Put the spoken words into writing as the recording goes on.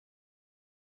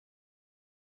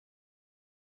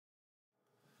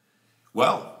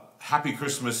Well, happy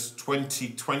Christmas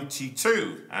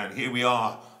 2022, and here we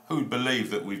are. Who'd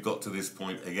believe that we've got to this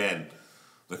point again?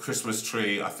 The Christmas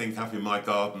tree, I think, up in my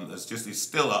garden is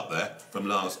still up there from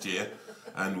last year,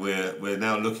 and we're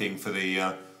now looking for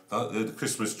the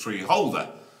Christmas tree holder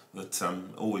that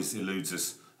always eludes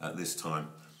us at this time.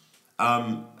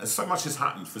 So much has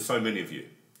happened for so many of you.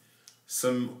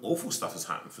 Some awful stuff has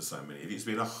happened for so many of you. It's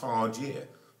been a hard year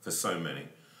for so many,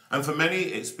 and for many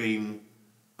it's been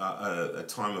a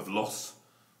time of loss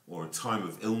or a time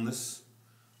of illness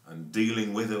and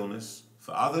dealing with illness.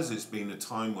 For others, it's been a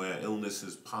time where illness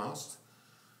has passed.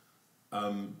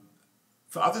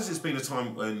 For others, it's been a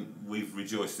time when we've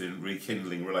rejoiced in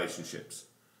rekindling relationships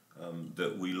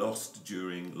that we lost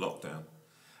during lockdown.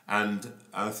 And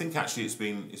I think actually it's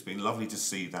been lovely to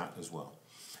see that as well.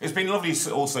 It's been lovely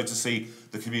also to see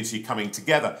the community coming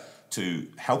together to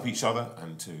help each other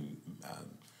and to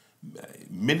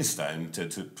minister and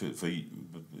for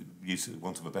use of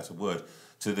want of a better word,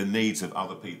 to the needs of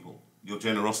other people. Your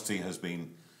generosity has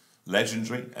been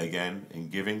legendary again in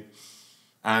giving,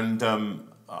 and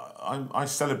I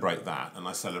celebrate that, and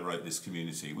I celebrate this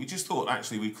community. We just thought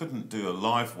actually we couldn't do a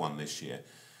live one this year.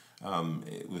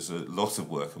 It was a lot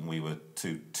of work, and we were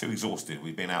too exhausted.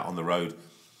 We've been out on the road,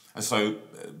 and so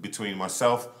between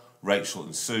myself, Rachel,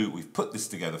 and Sue, we've put this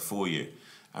together for you.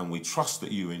 And we trust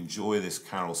that you enjoy this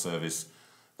carol service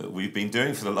that we've been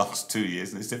doing for the last 2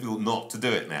 years, and it's difficult not to do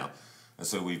it now. And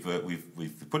so we've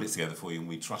put it together for you, and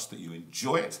we trust that you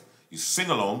enjoy it, you sing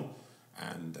along,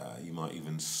 and you might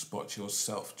even spot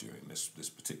yourself during this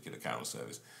particular carol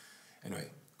service.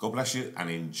 Anyway, God bless you, and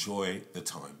enjoy the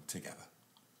time together.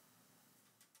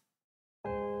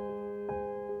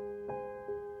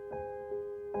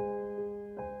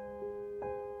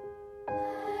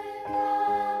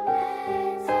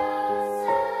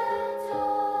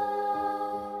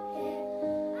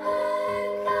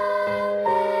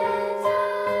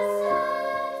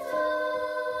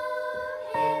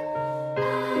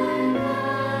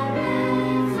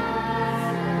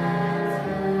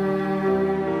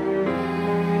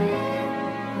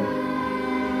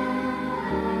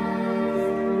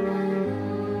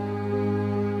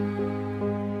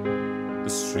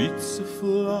 Streets are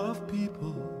full of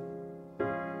people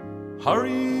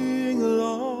hurrying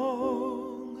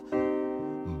along,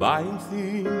 buying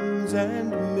things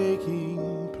and making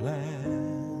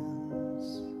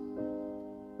plans.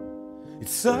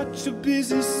 It's such a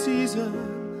busy season,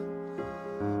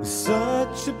 it's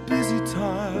such a busy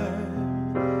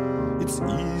time. It's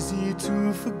easy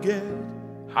to forget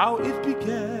how it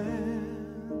began.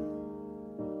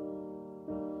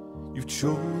 You've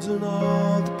chosen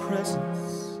all the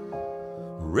presents,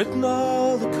 written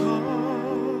all the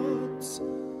cards,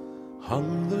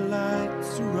 hung the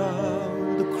lights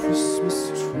around the Christmas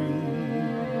tree.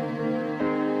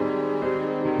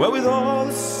 Well, with all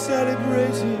the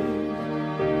celebrating,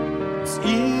 it's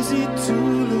easy to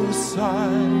lose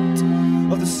sight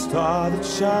of the star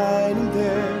that's shining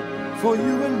there for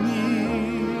you and me.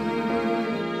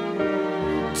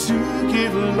 To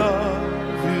give love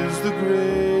is the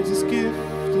greatest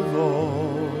gift of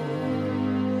all.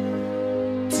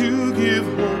 To give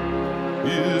hope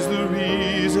is the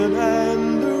reason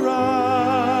and the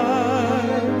rhyme.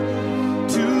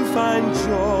 To find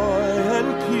joy and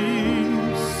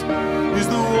peace is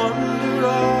the wonder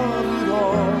of it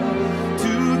all.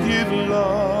 To give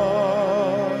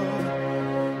love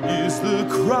is the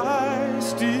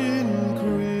Christ in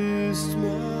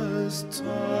Christmas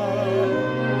time.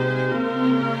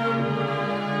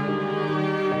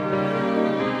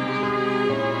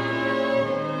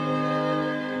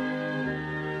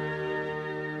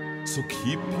 So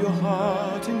keep your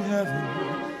heart in heaven,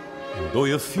 though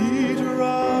your feet are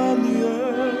on the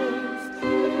earth,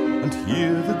 and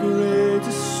hear the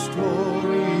greatest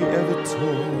story ever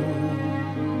told.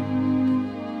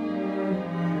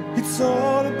 It's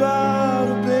all about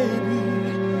a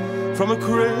baby, from a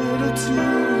cradle to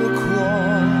a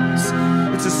cross.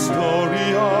 It's a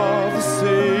story of the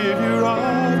Savior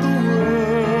of the world.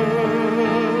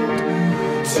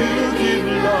 To give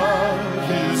love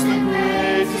is the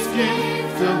greatest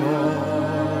gift of all.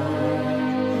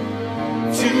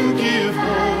 To give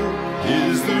hope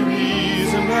is the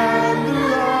reason and the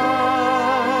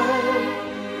rhyme.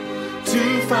 To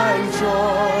find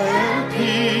joy and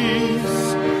peace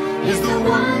is the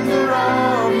wonder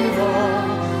of it all.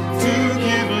 To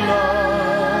give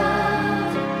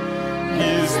love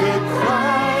is the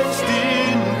Christ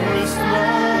in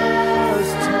Christmas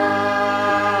time.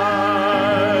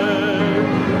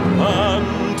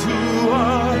 Unto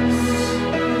us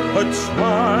a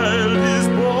child is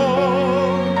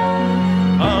born,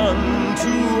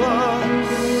 unto us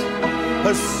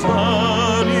her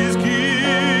Son is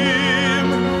King,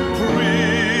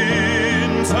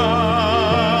 Prince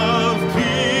of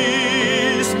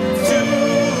Peace. To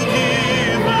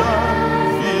give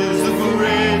love is the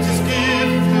greatest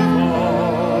gift of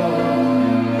all.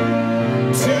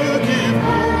 To give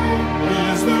hope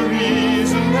is the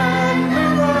reason and the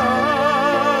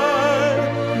right.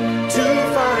 To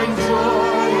find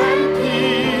joy and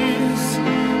peace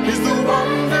is the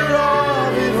wonder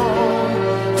of it all.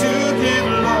 To give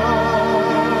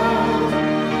love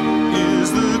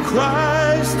is the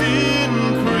Christ in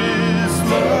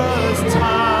Christmas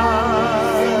time.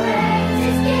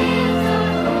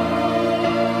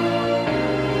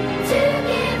 To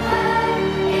give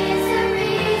hope is the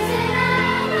reason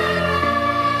and the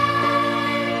right.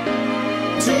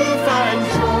 To find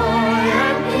joy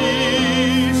and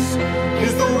peace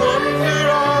is the wonder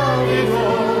of it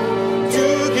all. To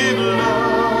give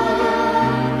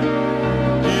love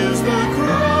is the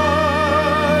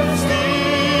Christ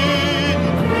in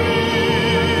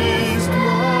Christmas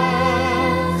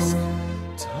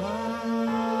time.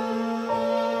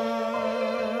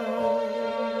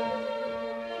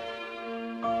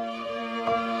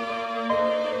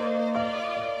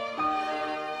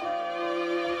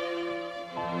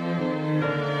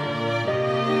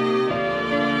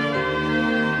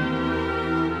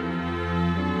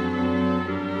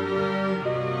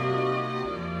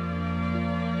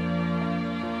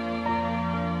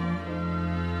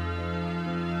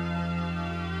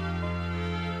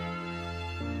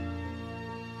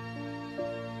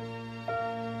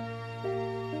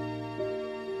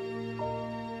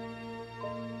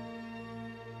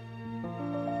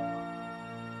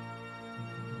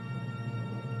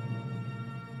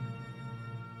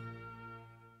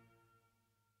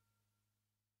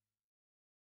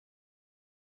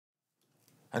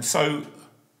 And so,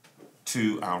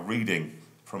 to our reading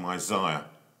from Isaiah,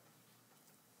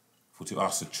 for to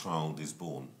us a child is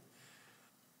born.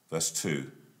 Verse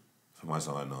 2 from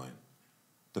Isaiah 9.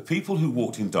 The people who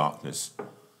walked in darkness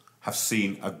have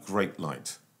seen a great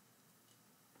light.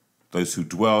 Those who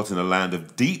dwelt in a land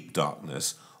of deep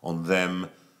darkness, on them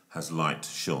has light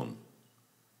shone.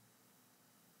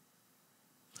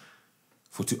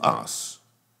 For to us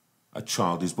a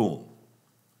child is born.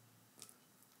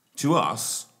 To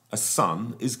us a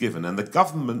son is given, and the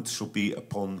government shall be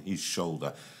upon his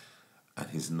shoulder, and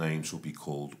his name shall be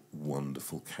called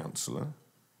Wonderful Counselor,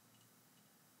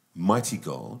 Mighty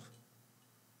God,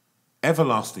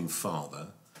 Everlasting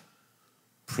Father,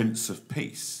 Prince of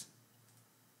Peace.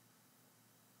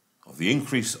 Of the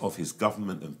increase of his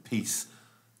government and peace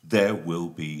there will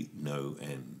be no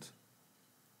end.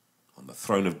 On the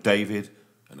throne of David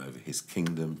and over his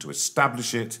kingdom, to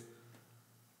establish it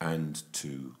and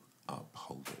to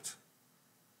uphold it.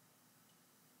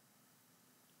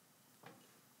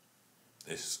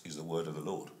 This is the word of the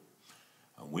Lord.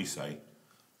 And we say,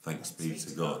 thanks be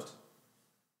to God.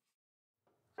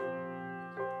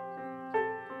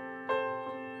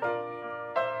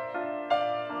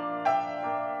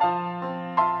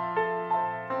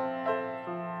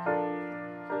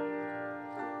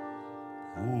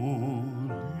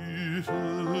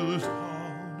 Little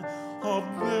town of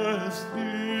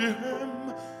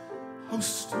Bethlehem, how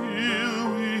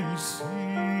still we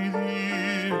see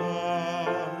thee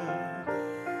lie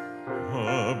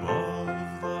above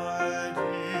thy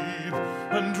deep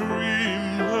and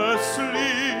dreamless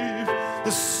sleep.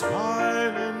 The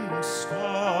silent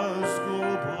stars go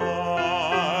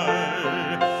by,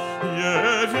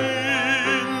 yet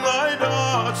in thy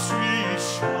dark street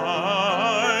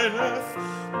shineth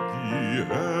the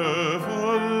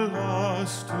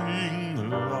everlasting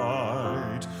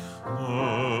light. The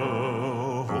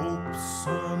hopes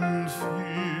and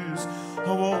fears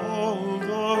of all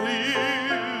the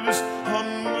years are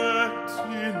met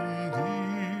in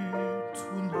thee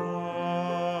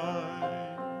tonight.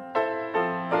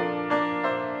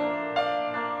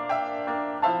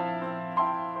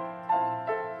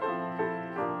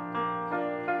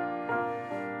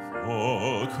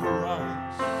 For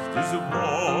Christ is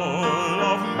born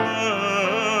of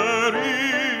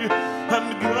Mary, and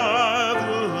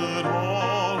gathered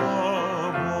all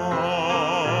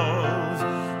above.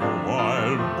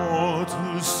 While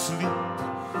mortals sleep,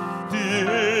 the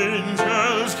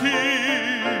angels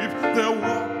keep their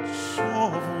watch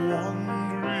of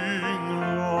wondering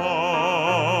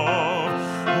love.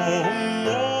 Oh,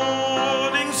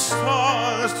 morning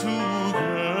stars together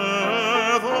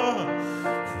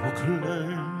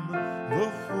proclaim the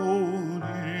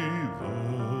holy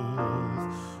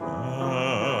birth,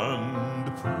 and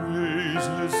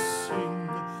praises sing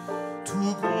to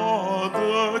God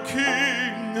the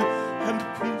King, and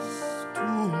peace to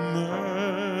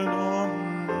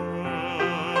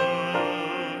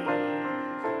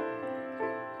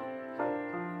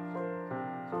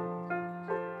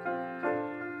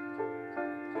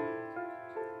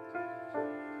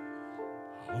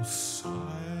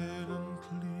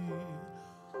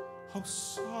how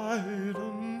silently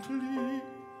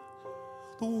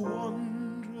the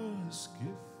wondrous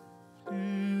gift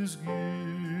is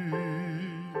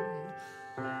given.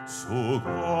 So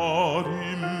God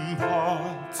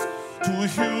imparts to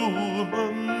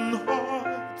human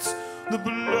hearts the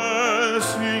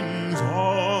blessings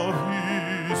of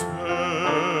His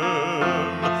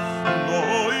hand. No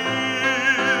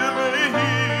ear may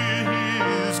hear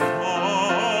His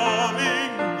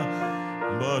coming,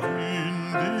 but in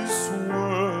this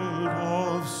world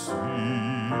of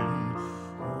sin,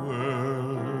 where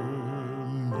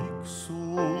meek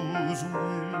souls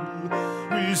will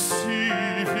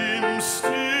receive Him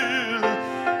still,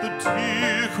 the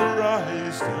dear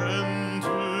Christ enters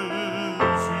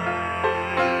in.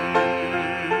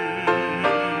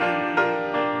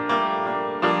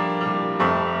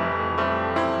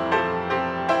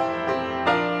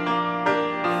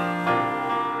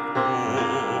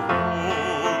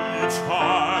 Holy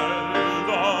child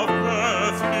of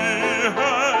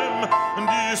Bethlehem,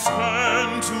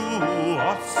 descend to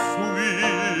us, we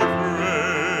pray.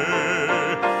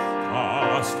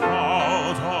 Cast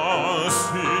out our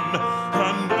sin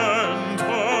and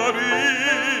enter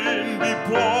in, be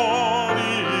born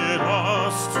in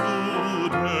us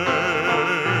today.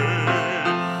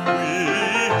 We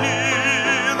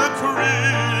hear the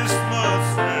Christmas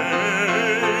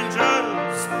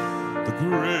angels, the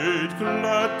great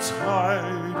glad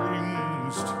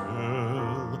tidings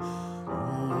tell.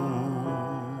 Oh,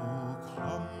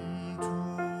 come to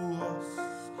us,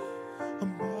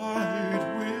 abide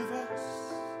with us,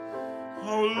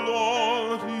 our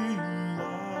Lord Emmanuel.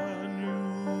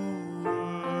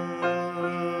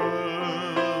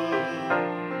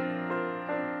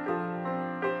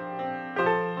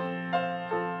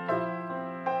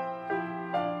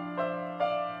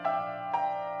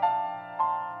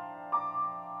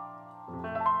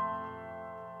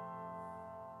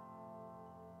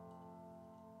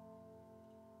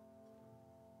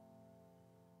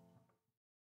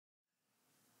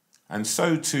 And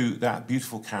so to that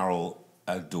beautiful carol,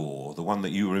 Adore, the one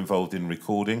that you were involved in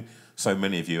recording, so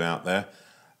many of you out there.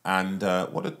 And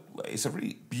it's a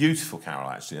really beautiful carol,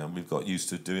 actually, and we've got used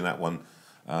to doing that one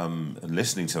and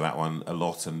listening to that one a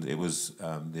lot, and it was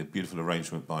the beautiful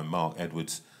arrangement by Mark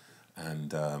Edwards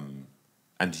and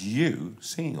you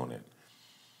singing on it.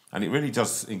 And it really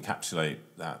does encapsulate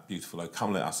that beautiful, oh,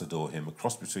 come let us adore Him, a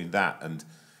cross between that and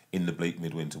in the bleak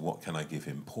midwinter, what can I give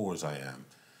Him, poor as I am.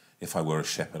 If I were a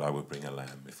shepherd, I would bring a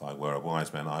lamb. If I were a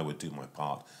wise man, I would do my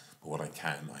part. But what I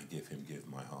can, I give Him, give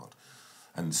my heart.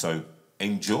 And so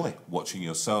enjoy watching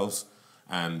yourselves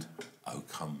and, oh,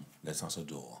 come, let us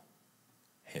adore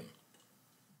Him.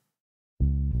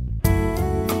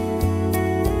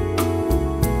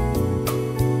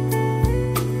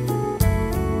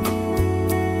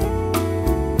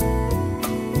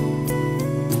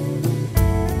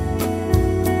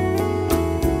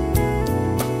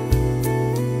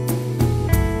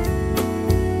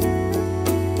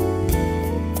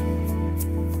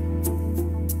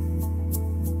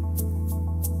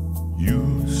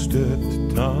 You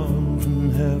stepped down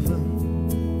from heaven,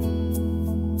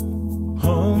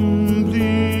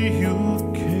 humbly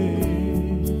you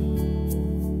came,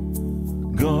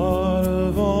 God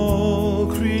of all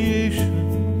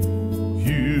creation,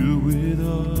 here with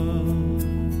us,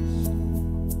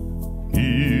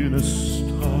 in a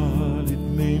starlit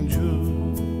manger,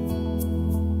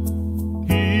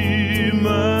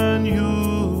 Emmanuel,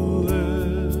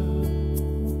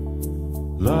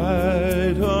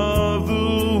 light of the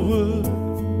world,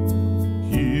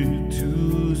 here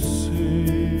to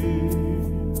save.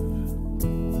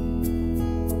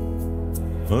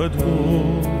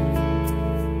 Adore,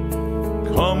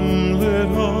 come let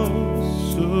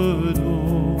us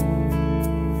adore.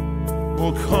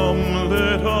 Oh, come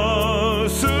let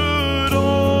us adore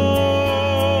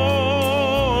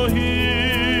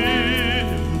Him,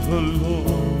 the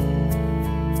Lord.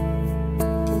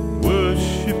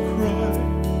 Worship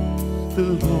Christ the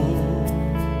Lord.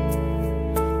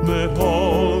 Let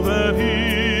all that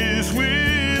is within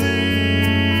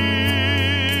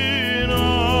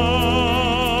us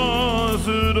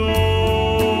adore.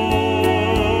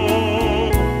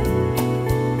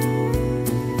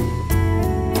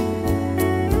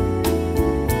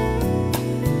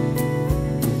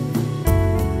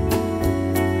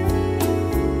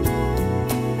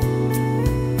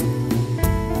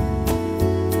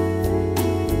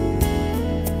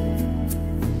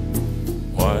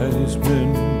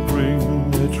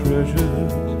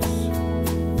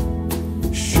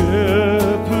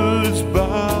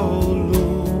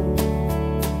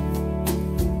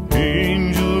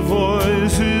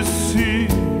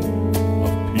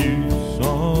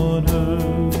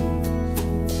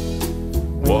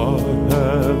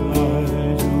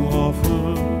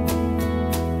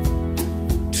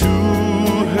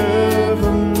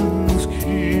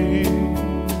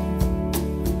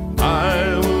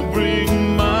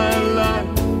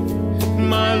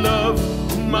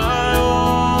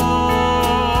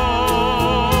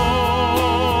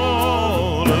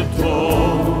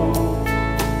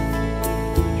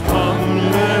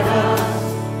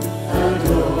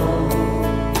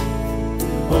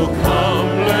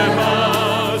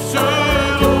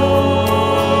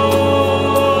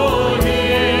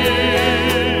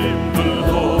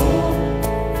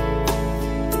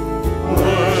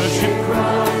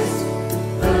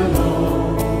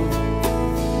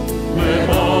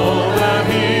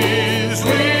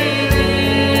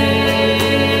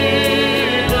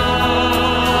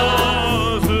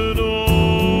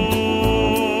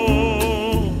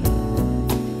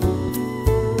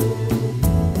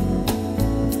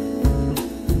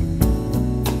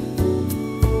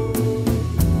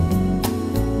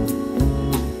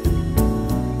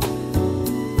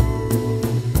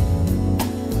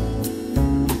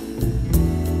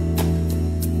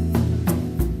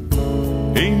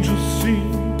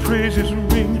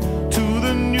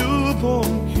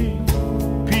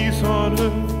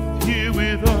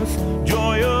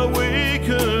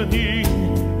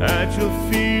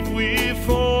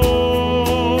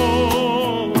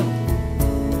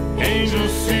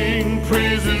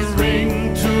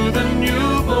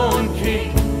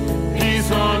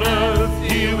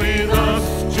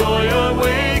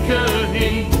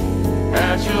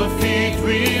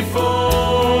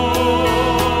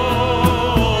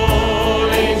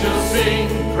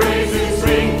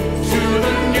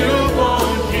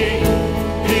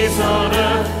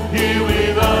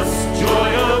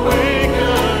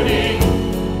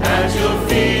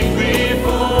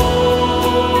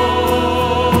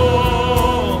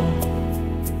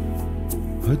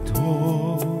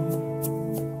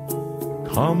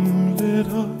 Come, let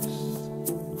us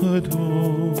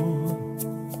adore.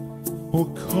 Oh,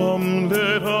 come,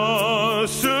 let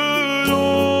us adore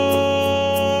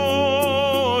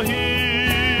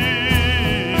Him,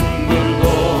 the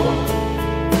Lord.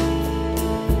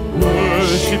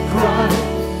 Worship Christ,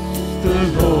 the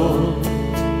Lord.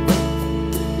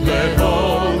 Let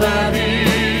all that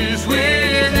is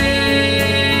within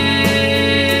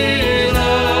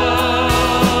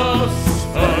us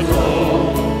adore.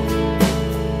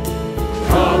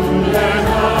 Come, let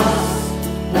us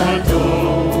adore.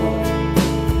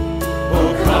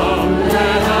 Oh, come,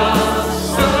 let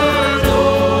us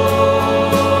adore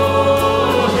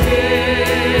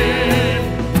Him,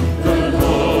 the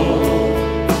Lord.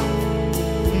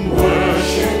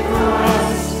 Worship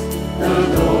Christ, the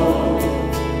Lord.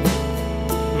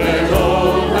 Let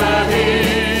all that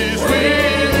is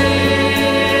within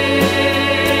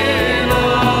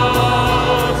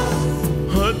us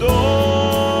adore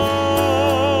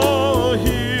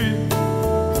Him,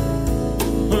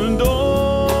 adore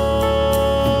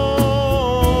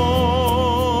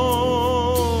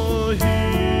Him.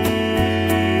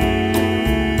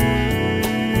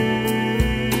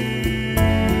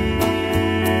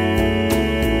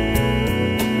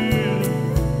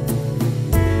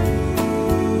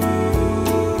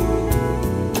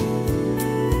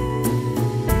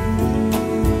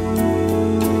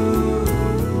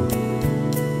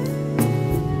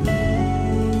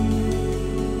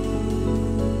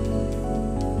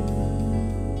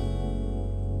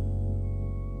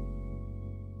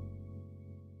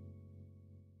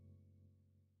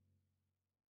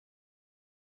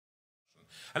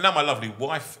 And now my lovely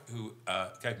wife, who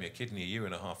gave me a kidney a year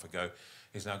and a half ago,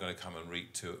 is now going to come and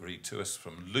read to us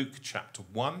from Luke chapter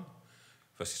 1,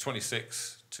 verses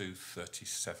 26 to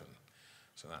 37.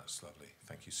 So that's lovely.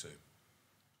 Thank you, Sue.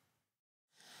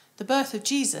 The birth of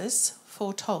Jesus,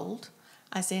 foretold,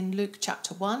 as in Luke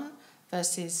chapter 1,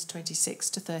 verses 26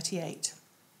 to 38.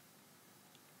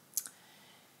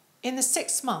 In the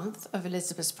 6th month of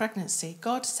Elizabeth's pregnancy,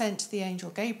 God sent the angel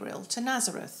Gabriel to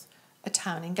Nazareth, a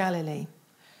town in Galilee,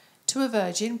 to a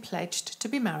virgin pledged to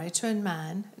be married to a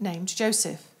man named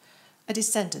Joseph, a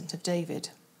descendant of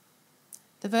David.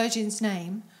 The virgin's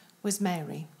name was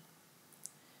Mary.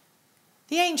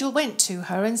 The angel went to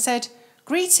her and said,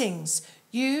 "Greetings,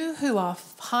 you who are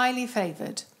highly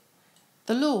favoured.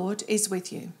 The Lord is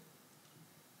with you."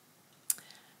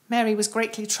 Mary was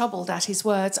greatly troubled at his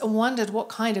words and wondered what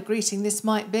kind of greeting this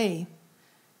might be.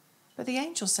 But the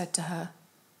angel said to her,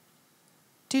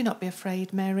 "Do not be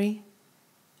afraid, Mary.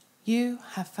 You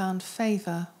have found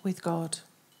favour with God.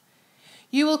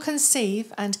 You will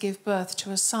conceive and give birth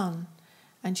to a son,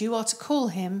 and you are to call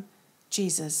him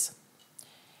Jesus.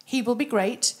 He will be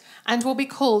great and will be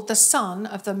called the Son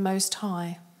of the Most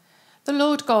High. The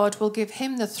Lord God will give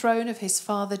him the throne of his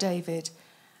father David,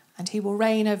 and he will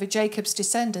reign over Jacob's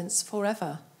descendants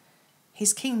forever.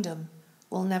 His kingdom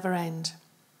will never end."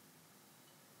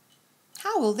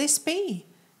 "How will this be?"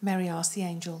 Mary asked the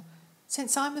angel,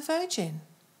 "since I'm a virgin?"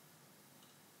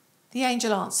 The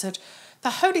angel answered,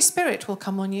 "The Holy Spirit will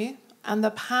come on you, and the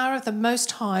power of the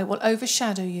Most High will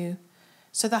overshadow you.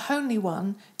 So the Holy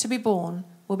One to be born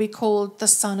will be called the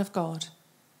Son of God.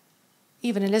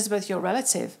 Even Elizabeth, your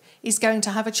relative, is going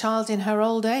to have a child in her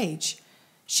old age.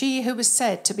 She who was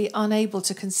said to be unable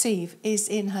to conceive is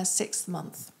in her 6th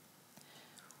month.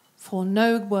 For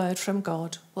no word from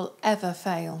God will ever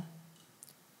fail."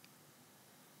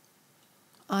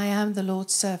 "I am the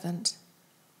Lord's servant,"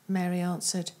 Mary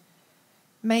answered.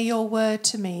 "May your word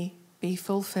to me be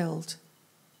fulfilled."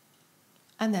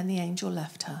 And then the angel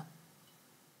left her.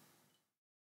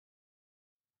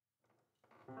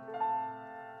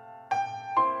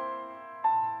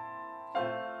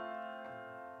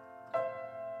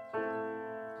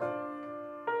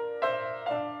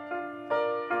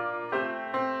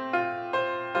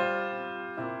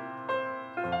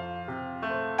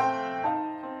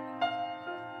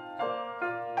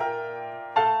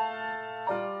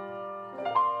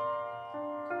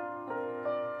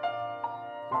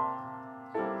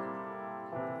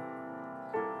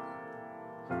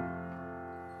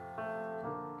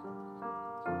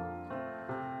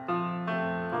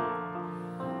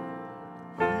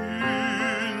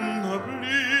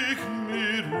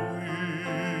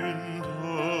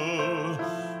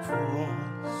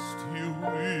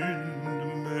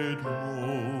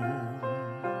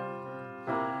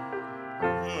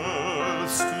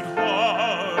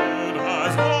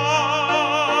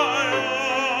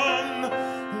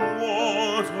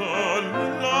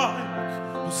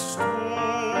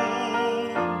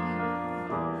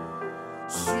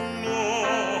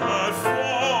 Snow had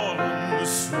fallen, the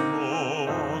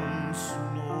snow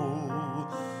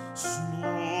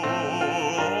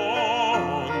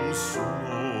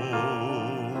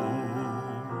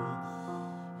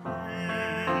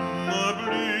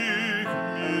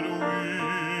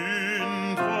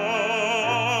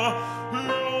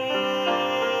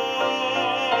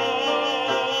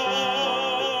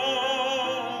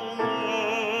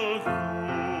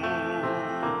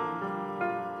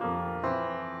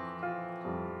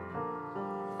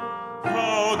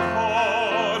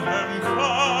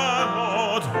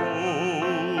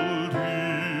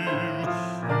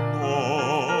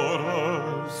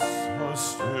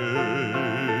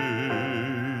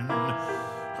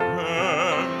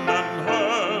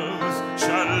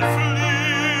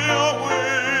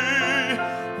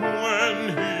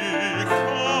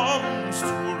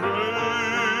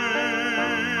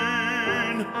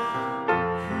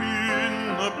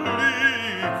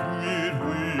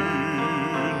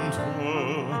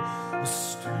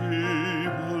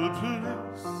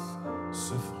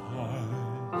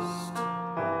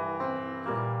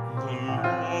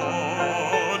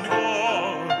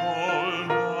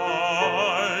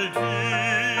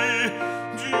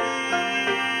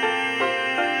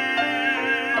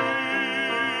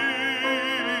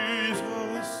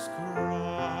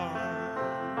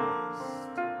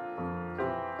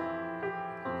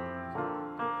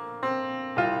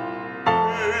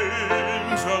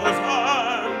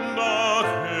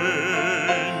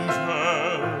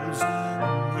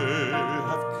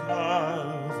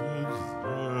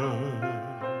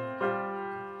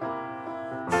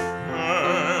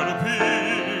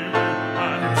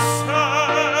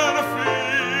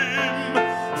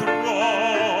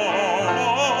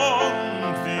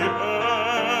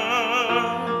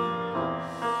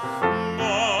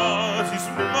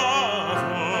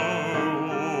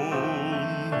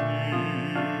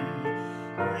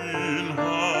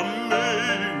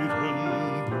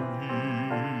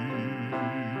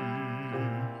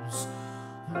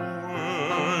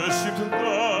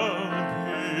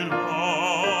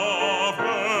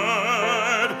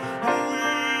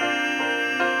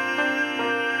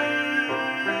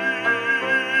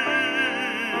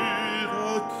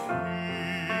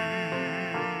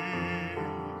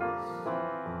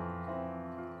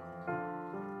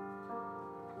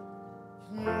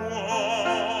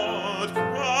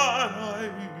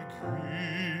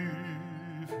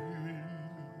Give him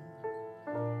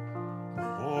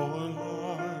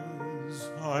all as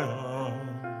I am.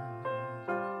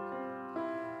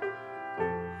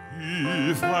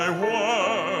 If I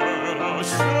were a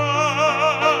shepherd,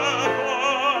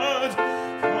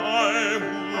 I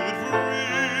would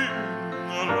bring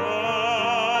a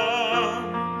lamb.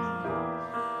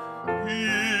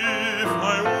 If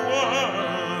I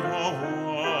were a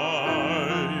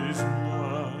wise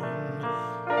man,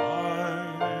 I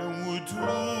would do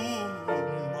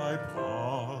my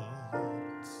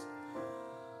part.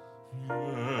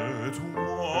 Yet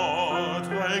what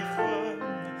I can,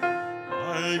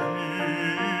 I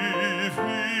give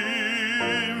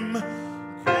him.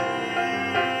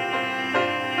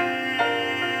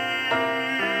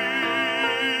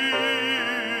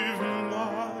 Give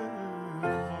my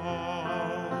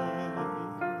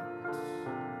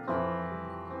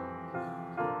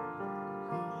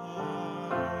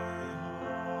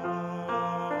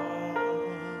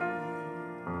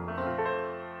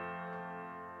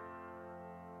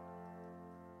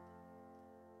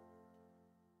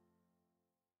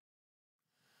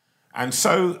And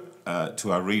so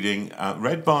to our reading,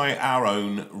 read by our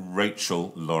own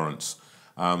Rachel Lawrence,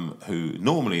 who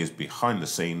normally is behind the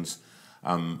scenes,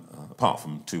 apart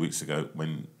from 2 weeks ago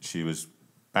when she was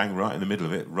bang right in the middle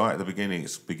of it, right at the beginning.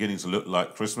 It's beginning to look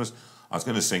like Christmas. I was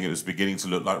going to sing it was beginning to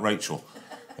look like Rachel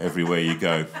everywhere you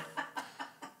go.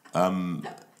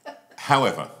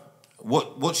 However,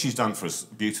 what she's done for us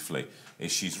beautifully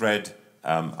is she's read,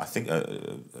 I think,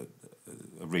 a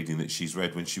reading that she's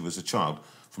read when she was a child,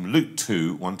 from Luke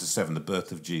 2, 1-7, the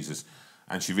birth of Jesus.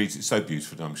 And she reads it so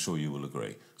beautifully, I'm sure you will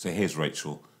agree. So here's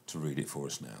Rachel to read it for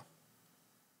us now.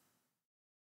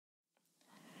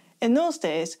 In those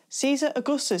days, Caesar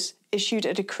Augustus issued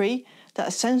a decree that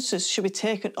a census should be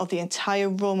taken of the entire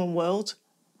Roman world.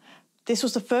 This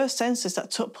was the first census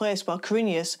that took place while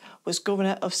Quirinius was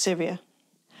governor of Syria,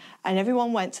 and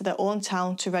everyone went to their own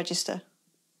town to register.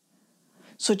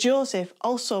 So Joseph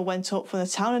also went up from the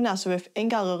town of Nazareth in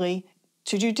Galilee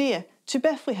to Judea, to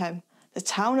Bethlehem, the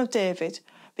town of David,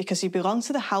 because he belonged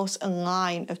to the house and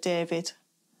line of David.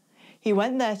 He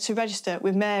went there to register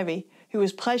with Mary, who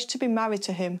was pledged to be married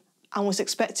to him and was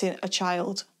expecting a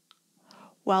child.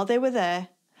 While they were there,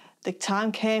 the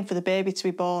time came for the baby to be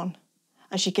born,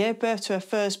 and she gave birth to her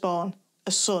firstborn,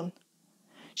 a son.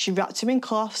 She wrapped him in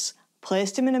cloths,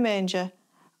 placed him in a manger,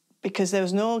 because there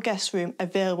was no guest room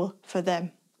available for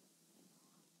them.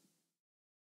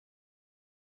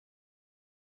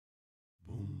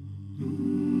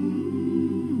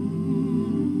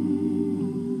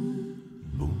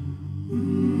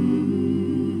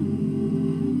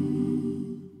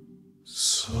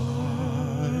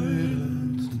 Silent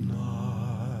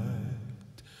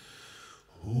night,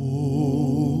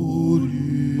 holy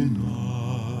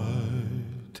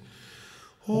night,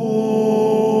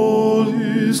 all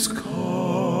is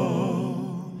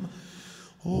calm,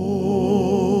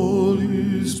 all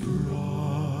is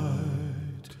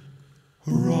bright,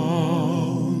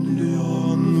 round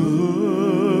yon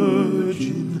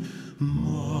virgin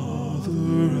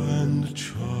mother and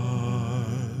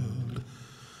child.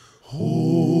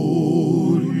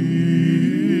 Holy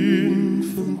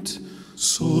infant,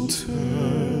 so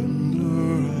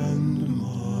tender and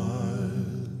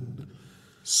mild,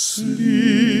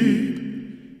 sleep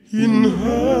in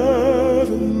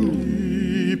heavenly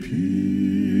peace.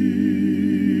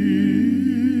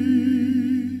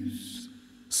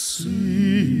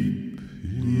 Sleep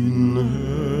in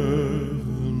heavenly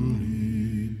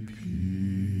peace.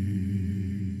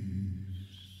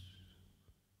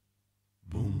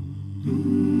 Boom.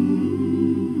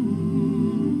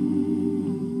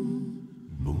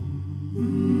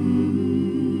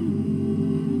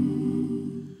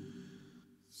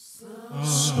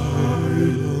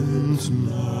 Silent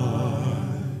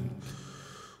night,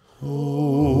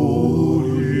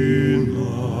 holy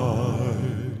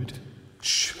night,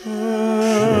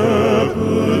 shepherds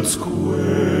quail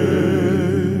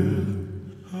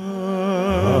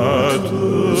at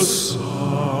the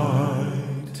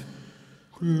sight.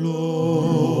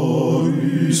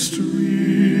 Glory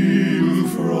stream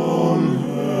from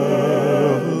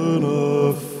heaven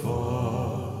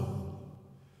afar,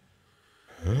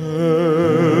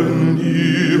 and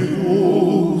ye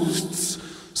hosts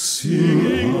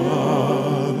sing Alleluia.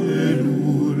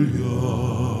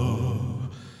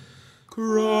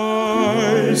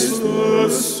 Christ the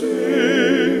Savior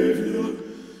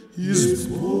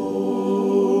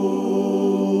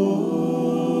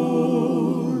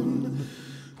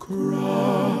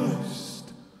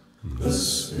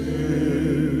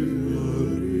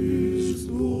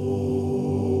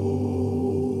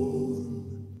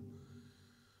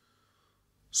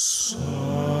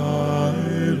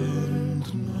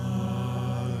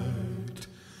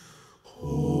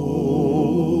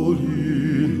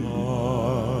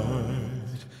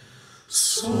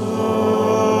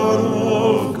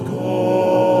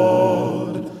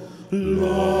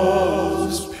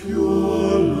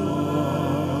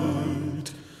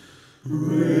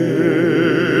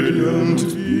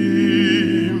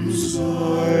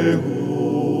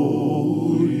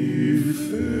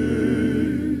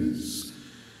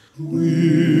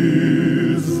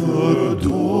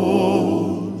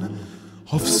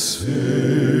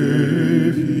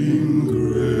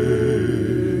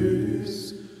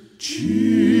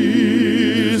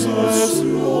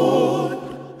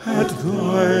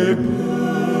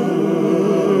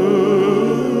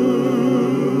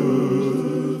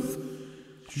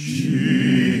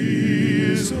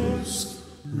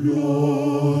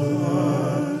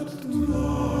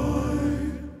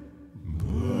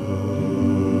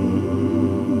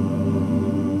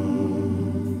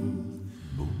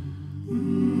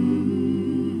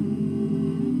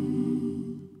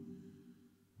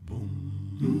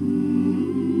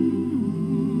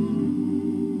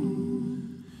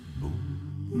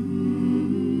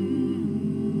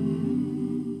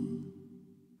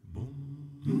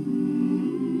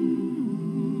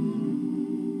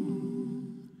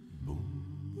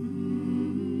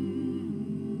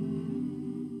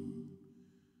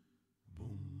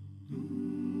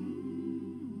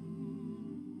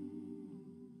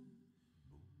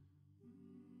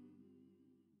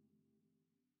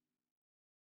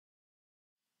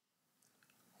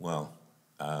well,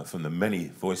 from the many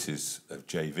voices of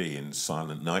JV in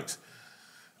Silent Night,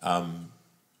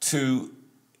 to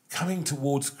coming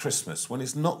towards Christmas when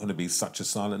it's not going to be such a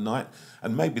silent night,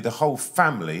 and maybe the whole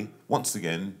family once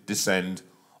again descend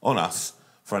on us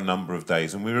for a number of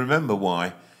days. And we remember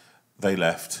why they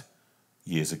left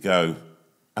years ago,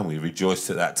 and we rejoiced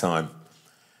at that time.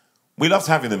 We loved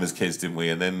having them as kids, didn't we?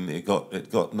 And then it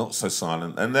got not so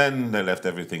silent, and then they left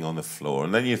everything on the floor,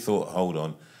 and then you thought, hold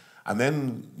on, and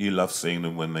then you love seeing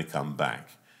them when they come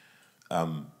back.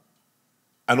 And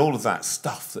all of that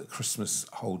stuff that Christmas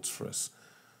holds for us,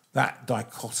 that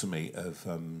dichotomy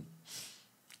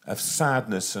of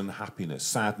sadness and happiness,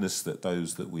 sadness that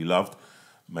those that we loved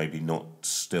maybe not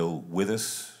still with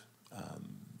us,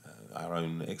 our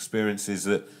own experiences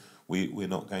that we're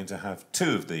not going to have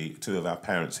two of our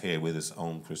parents here with us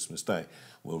on Christmas Day.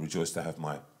 We'll rejoice to have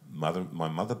my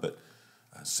mother, but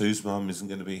Sue's mum isn't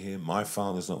going to be here. My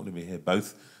father's not going to be here.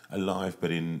 Both alive,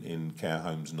 but in care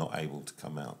homes, not able to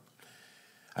come out.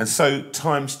 And so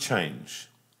times change,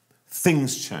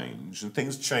 things change, and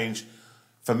things change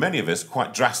for many of us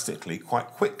quite drastically, quite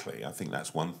quickly. I think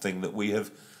that's one thing that we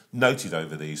have noted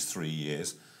over these 3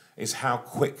 years, is how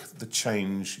quick the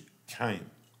change came.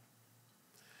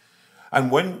 And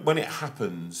when it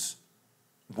happens,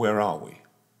 where are we?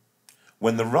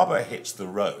 When the rubber hits the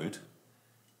road,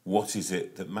 what is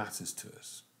it that matters to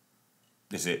us?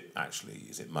 Is it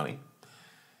money?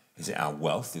 Is it our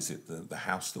wealth? Is it the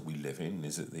house that we live in?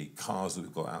 Is it the cars that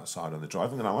we've got outside on the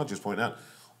driving? And I might just point out,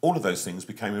 all of those things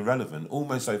became irrelevant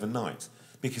almost overnight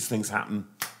because things happen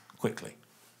quickly.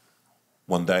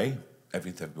 One day,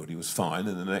 everybody was fine,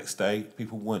 and the next day,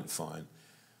 people weren't fine.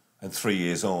 And 3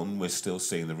 years on, we're still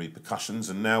seeing the repercussions,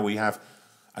 and now we have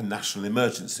a national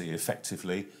emergency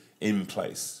effectively in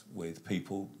place with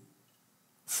people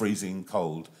freezing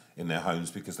cold in their homes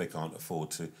because they can't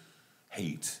afford to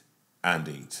heat and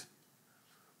eat.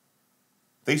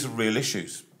 These are real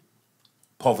issues.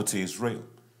 Poverty is real.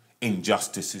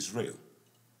 Injustice is real.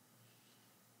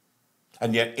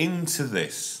 And yet into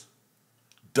this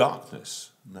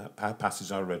darkness, that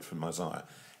passage I read from Isaiah,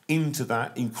 into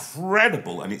that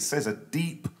incredible, and it says a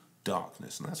deep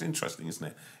darkness, and that's interesting, isn't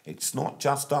it? It's not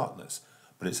just darkness,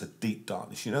 but it's a deep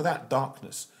darkness. You know that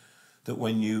darkness that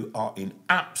when you are in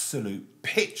absolute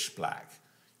pitch black,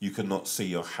 you cannot see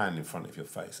your hand in front of your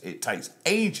face. It takes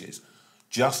ages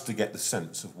just to get the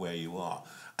sense of where you are.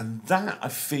 And that, I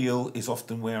feel, is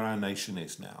often where our nation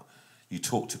is now. You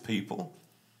talk to people,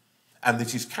 and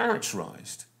it is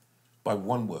characterised by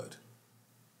one word,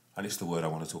 and it's the word I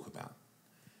want to talk about.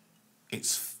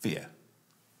 It's fear.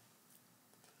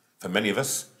 For many of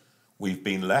us, we've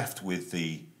been left with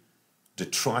the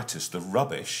detritus, the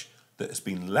rubbish that has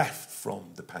been left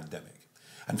from the pandemic.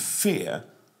 And fear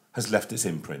has left its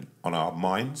imprint on our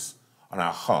minds, on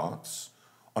our hearts,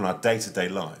 on our day-to-day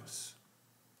lives.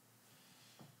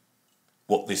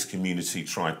 What this community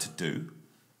tried to do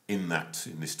in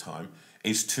this time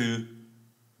is to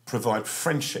provide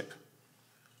friendship,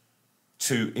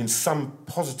 to, in some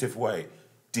positive way,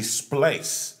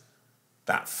 displace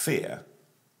that fear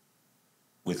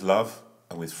with love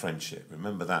and with friendship.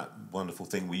 Remember that wonderful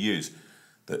thing we use,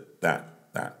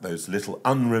 that those little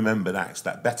unremembered acts,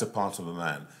 that better part of a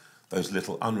man, those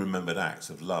little unremembered acts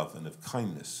of love and of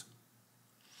kindness.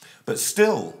 But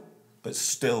still,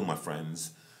 my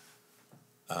friends,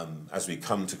 as we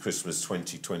come to Christmas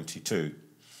 2022,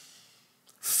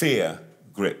 fear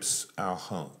grips our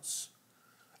hearts.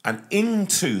 And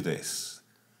into this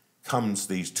comes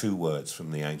these two words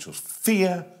from the angels: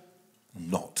 fear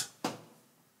not.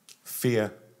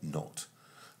 Fear not.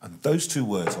 And those two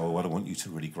words are what I want you to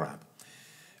really grab.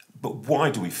 But why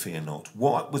do we fear not?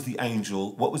 What was the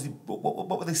angel, what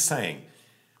were they saying?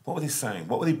 What were they saying?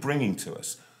 What were they bringing to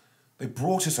us? They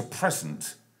brought us a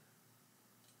present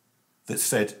that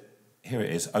said, here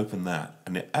it is, open that.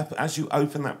 And as you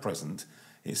open that present,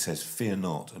 it says, fear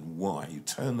not. And why? You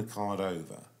turn the card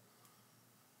over,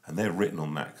 and they're written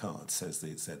on that card, it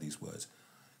said these words: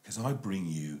 because I bring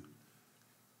you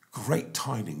great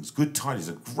tidings, good tidings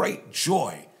of great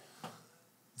joy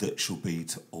that shall be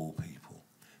to all people.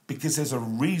 Because there's a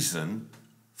reason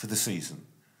for the season.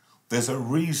 There's a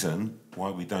reason why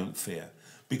we don't fear.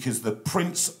 Because the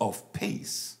Prince of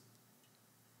Peace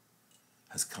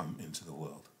has come into the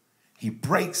world. He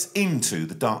breaks into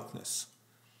the darkness.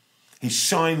 He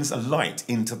shines a light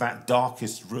into that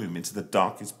darkest room, into the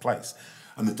darkest place,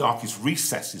 and the darkest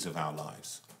recesses of our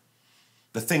lives.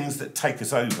 The things that take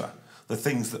us over, the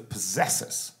things that possess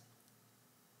us,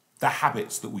 the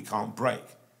habits that we can't break,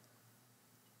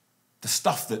 the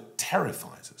stuff that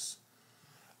terrifies us.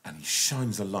 And he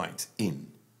shines a light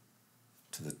in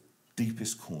to the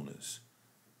deepest corners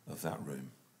of that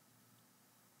room.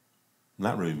 And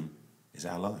that room is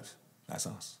our lives. That's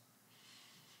us.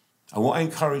 And what I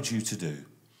encourage you to do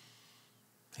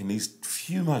in these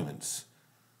few moments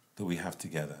that we have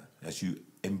together, as you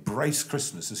embrace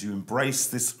Christmas, as you embrace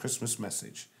this Christmas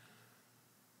message,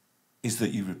 is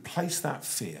that you replace that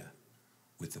fear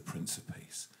with the Prince of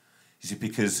Peace. You see,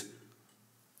 because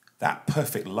that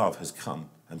perfect love has come,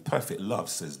 and perfect love,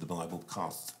 says the Bible,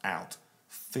 casts out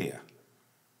fear.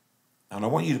 And I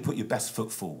want you to put your best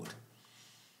foot forward.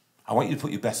 I want you to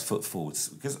put your best foot forward,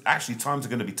 because actually times are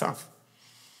going to be tough.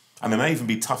 And they may even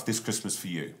be tough this Christmas for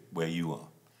you, where you are.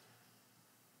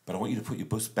 But I want you to put your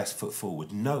best foot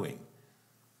forward, knowing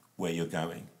where you're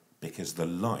going, because the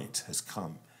light has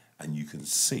come and you can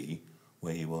see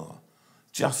where you are.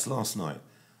 Just last night,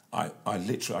 I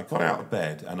got out of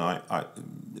bed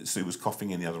and Sue was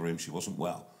coughing in the other room. She wasn't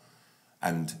well.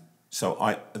 And so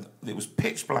it was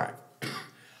pitch black.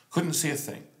 Couldn't see a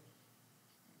thing.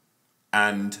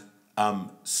 And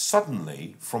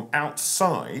suddenly, from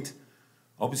outside,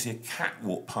 obviously a cat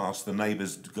walked past the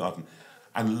neighbour's garden,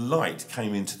 and light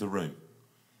came into the room.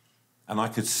 And I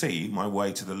could see my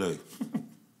way to the loo.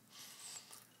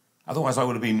 Otherwise, I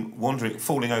would have been wandering,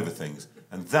 falling over things.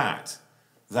 And that,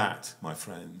 my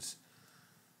friends,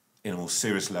 in a more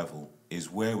serious level,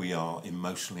 is where we are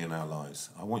emotionally in our lives.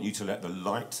 I want you to let the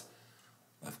light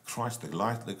of Christ, the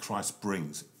light that Christ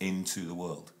brings into the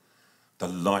world, the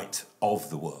light of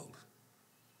the world,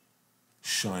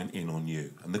 shine in on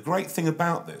you. And the great thing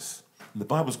about this, and the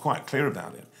Bible's quite clear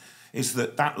about it, is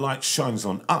that that light shines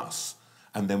on us,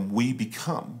 and then we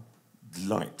become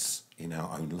lights in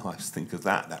our own lives. Think of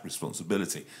that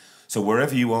responsibility. So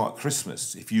wherever you are at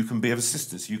Christmas, if you can be of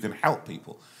assistance, you can help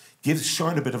people.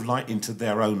 Shine a bit of light into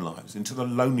their own lives, into the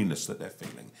loneliness that they're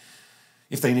feeling.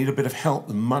 If they need a bit of help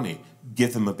and money,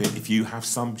 give them a bit. If you have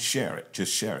some, share it.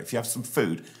 Just share it. If you have some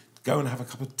food, go and have a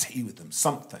cup of tea with them,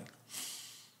 something.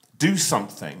 Do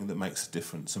something that makes a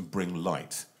difference and bring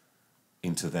light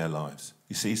into their lives.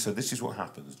 You see, so this is what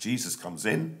happens. Jesus comes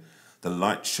in, the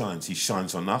light shines. He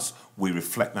shines on us. We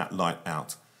reflect that light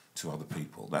out to other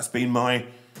people. That's been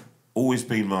always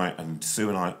been my, and Sue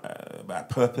and I, our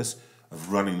purpose of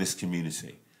running this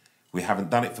community. We haven't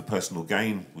done it for personal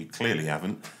gain. We clearly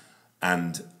haven't.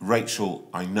 And Rachel,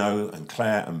 I know, and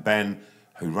Claire and Ben,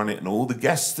 who run it, and all the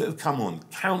guests that have come on,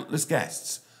 countless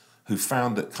guests, who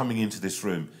found that coming into this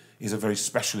room is a very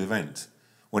special event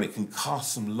when it can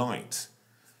cast some light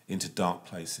into dark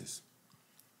places.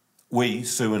 We,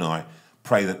 Sue and I,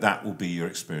 pray that that will be your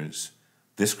experience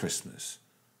this Christmas.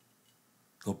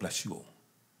 God bless you all.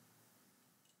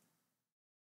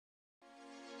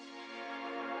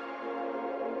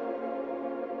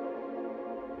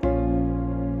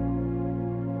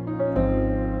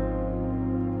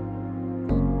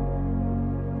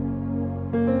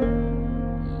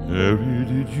 Mary,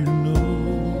 did you know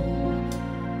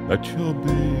that your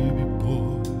baby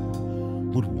boy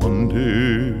would one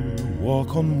day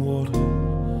walk on water?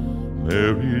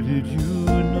 Mary, did you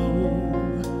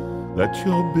know that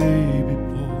your baby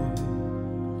boy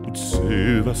would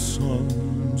save our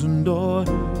sons and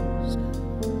daughters?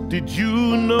 Did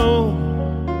you know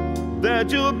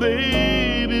that your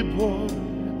baby boy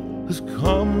has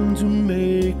come to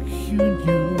make you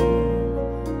new?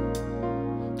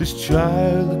 This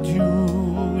child that you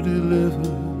delivered,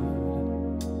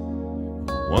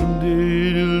 one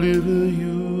day deliver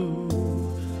you.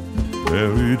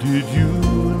 Mary, did you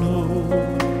know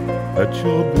that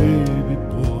your baby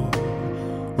boy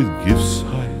will give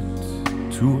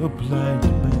sight to a blind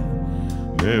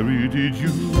man? Mary, did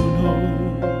you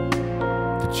know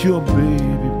that your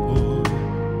baby boy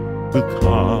will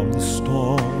calm the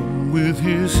storm with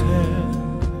his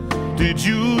hand? Did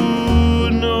you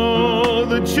know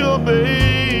that your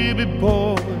baby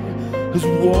boy has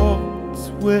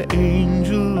walked where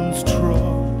angels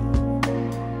trod?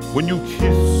 When you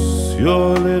kiss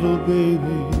your little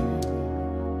baby,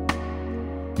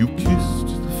 you kissed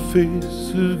the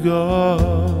face of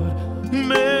God.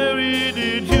 Mary,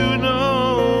 did you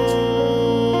know?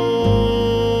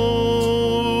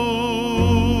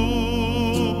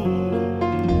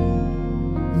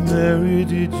 Mary,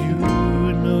 did you know?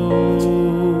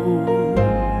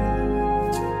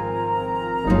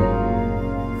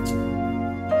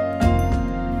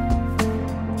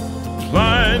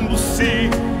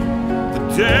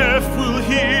 The deaf will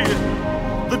hear,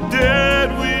 the dead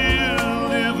will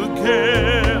live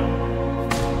again.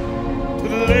 The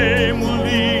lame will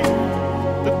lead,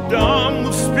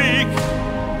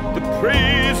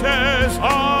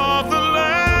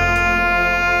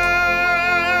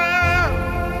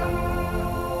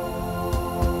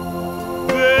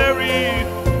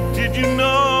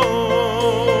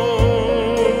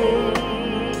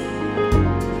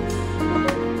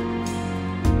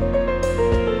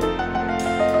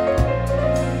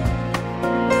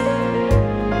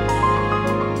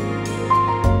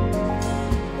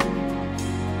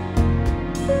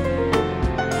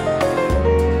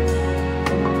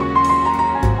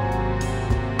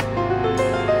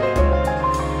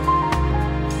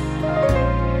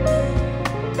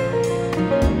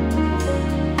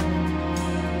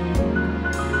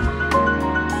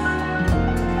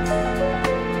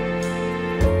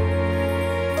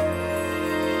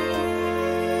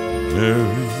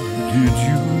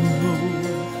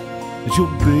 that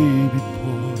your baby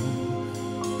boy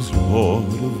is Lord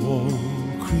of all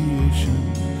creation?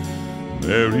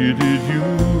 Mary, did you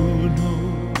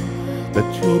know that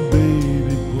your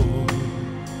baby boy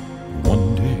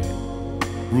one day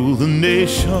rule the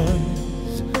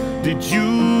nations? Did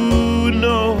you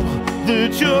know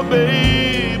that your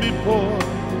baby boy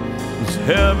is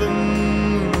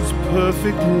heaven's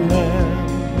perfect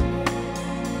lamb?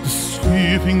 The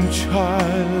sleeping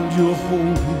child you're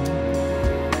holding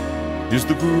is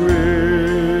the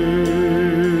great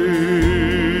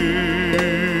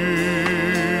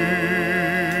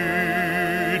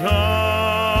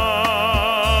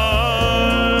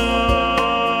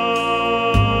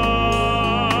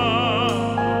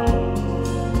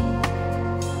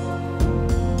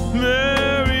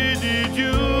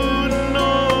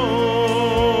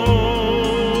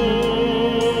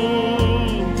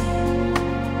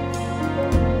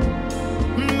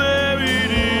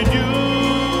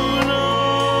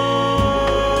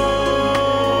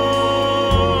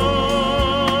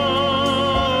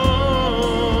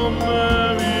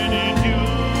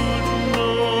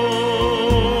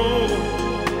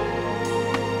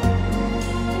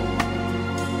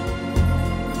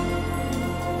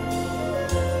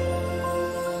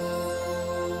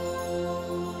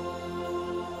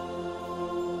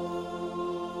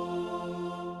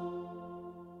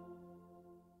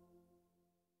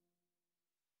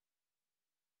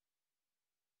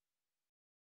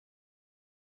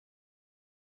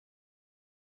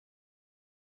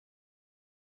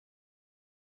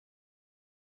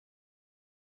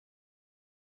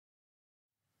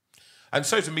And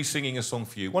so to me singing a song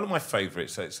for you, one of my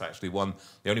favourites, it's actually the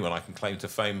only one I can claim to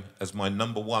fame as my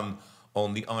 #1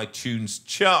 on the iTunes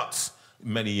charts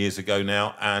many years ago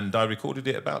now, and I recorded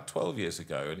it about 12 years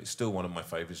ago, and it's still one of my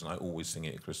favourites, and I always sing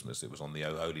it at Christmas. It was on the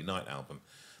Oh Holy Night album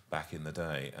back in the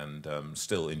day, and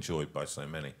still enjoyed by so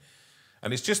many.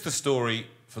 And it's just the story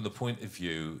from the point of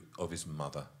view of his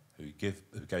mother, who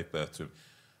gave birth to him.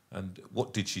 And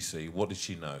what did she see? What did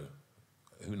she know?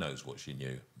 Who knows what she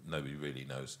knew? Nobody really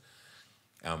knows.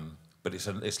 But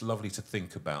it's lovely to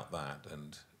think about that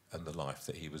and the life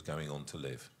that he was going on to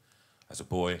live as a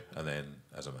boy and then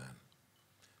as a man.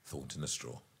 Thorns in the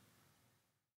straw.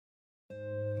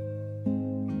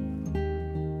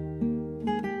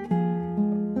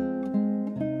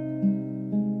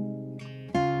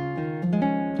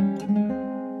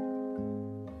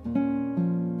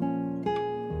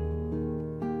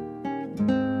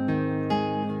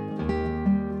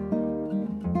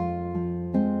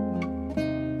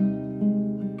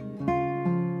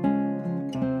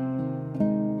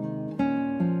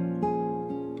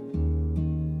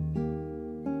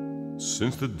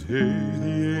 Since the day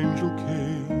the angel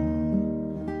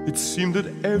came, it seemed that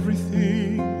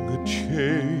everything had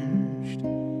changed.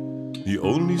 The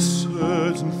only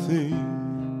certain thing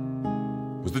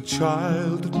was the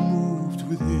child that moved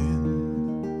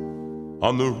within,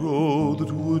 on the road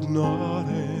that would not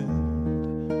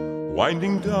end,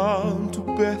 winding down to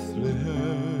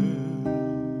Bethlehem,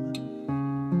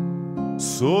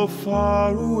 so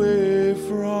far away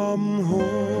from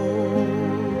home.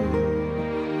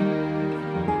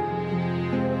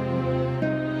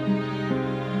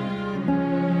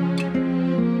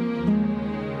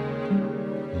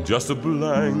 Just a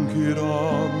blanket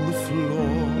on the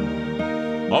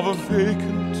floor of a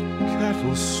vacant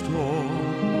cattle store.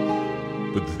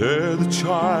 But there the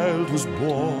child was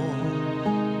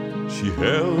born. She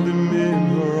held him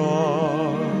in her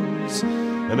arms,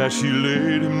 and as she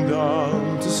laid him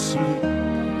down to sleep,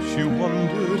 she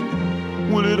wondered,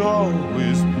 will it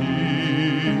always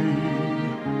be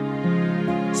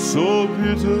so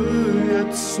bitter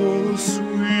yet so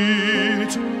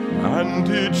sweet? And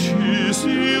did she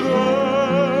see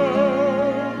there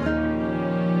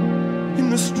in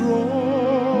the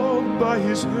straw by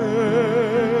his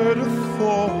head a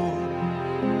thorn?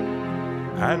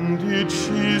 And did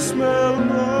she smell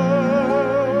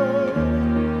myrrh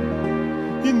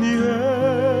in the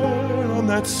air on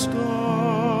that starry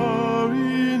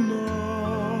night?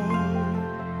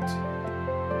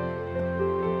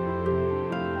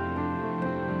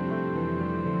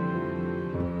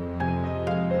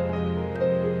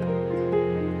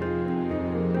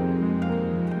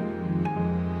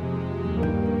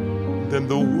 Then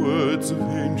the words of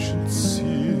ancient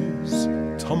seers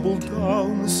tumble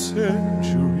down the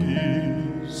centuries.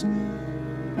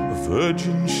 A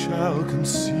virgin shall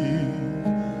conceive,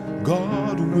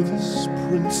 God with us,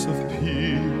 Prince of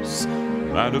Peace.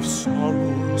 Man of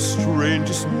sorrow,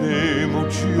 strangest name, O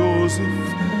Joseph,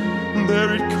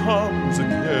 there it comes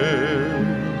again.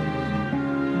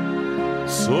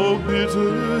 So so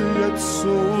bitter yet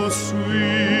so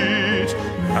sweet,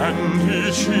 and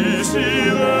each is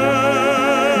there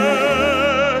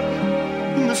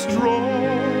in the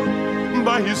straw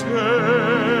by his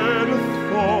head a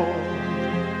thorn,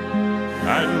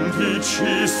 and each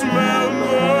he smell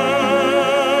myrrh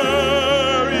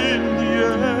in the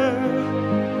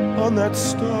air on that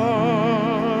starry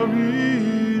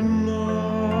night.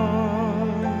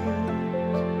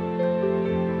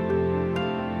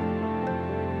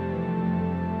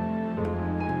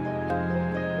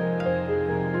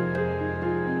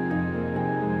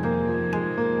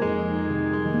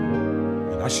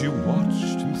 And as she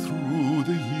watched him through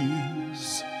the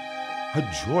years, her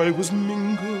joy was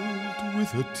mingled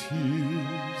with her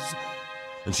tears,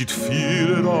 and she'd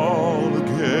feel it all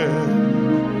again,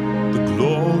 the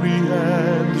glory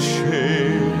and the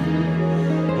shame.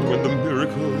 And when the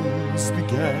miracles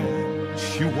began,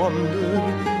 she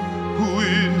wondered, who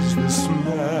is this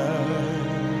man?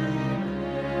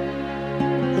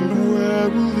 And where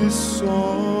will this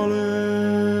all end?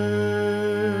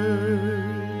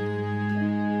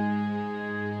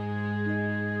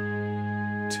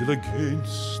 Till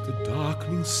against the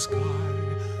darkening sky,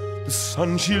 the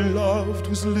sun she loved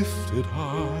was lifted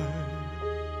high,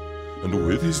 and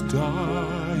with his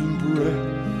dying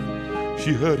breath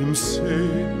she heard him say,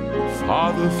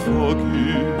 Father,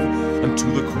 forgive, and to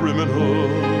the criminal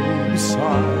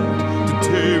beside,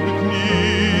 today with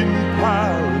me in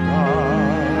paradise.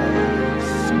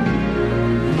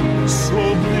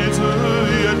 So bitter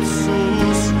yet so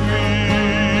sweet,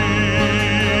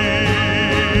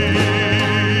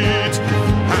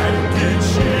 and did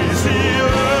she see her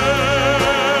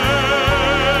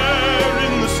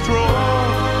in the straw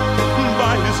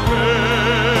by his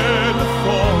head a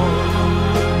thorn?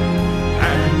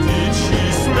 And did she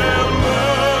smell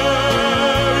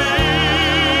myrrh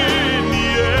in the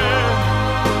air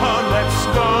on that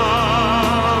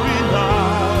starry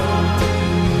night?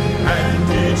 And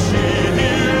did she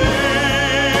hear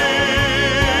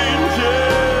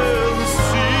angels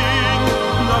sing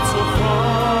not so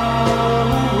far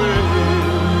away,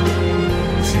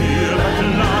 till at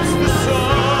last the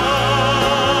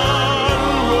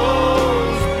sun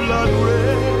rose blood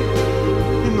red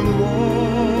in the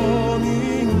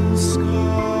morning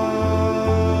sky?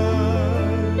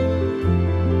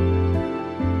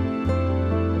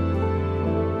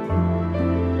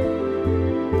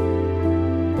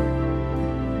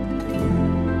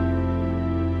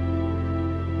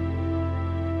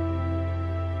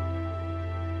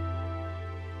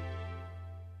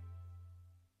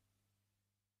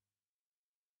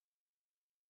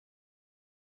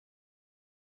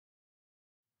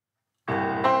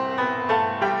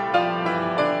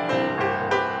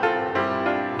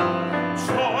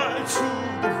 Joy to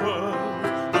the world,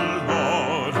 the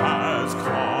Lord has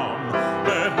come.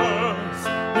 Let earth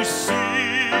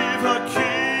receive her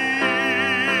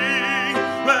King.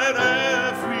 Let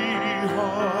every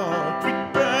heart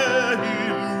prepare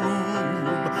him room.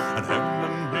 And heaven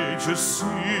and nature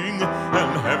sing,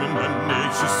 and heaven and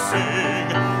nature sing,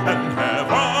 and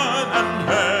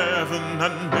heaven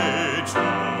and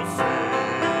nature sing.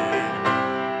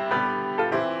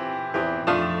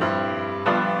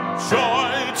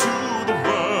 Joy to the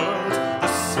world, the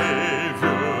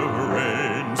Savior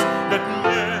reigns. Let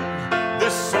men their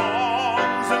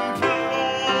songs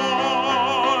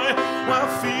employ, while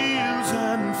fields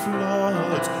and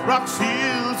floods, rocks,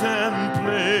 hills and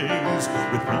plains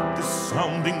repeat the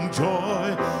sounding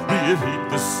joy, repeat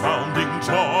the sounding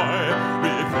joy,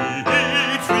 repeat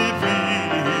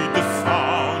the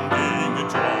sounding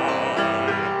joy.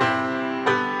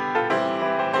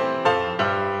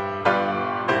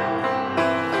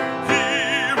 He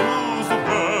rules the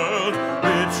world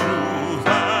with truth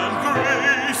and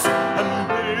grace, and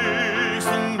makes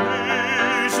the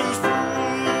nations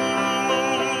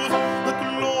prove the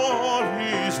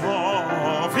glories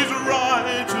of his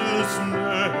righteousness, and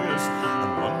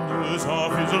wonders of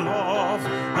his love,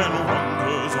 and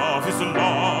wonders of his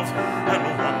love, and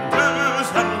wonders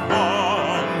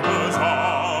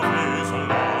of his love.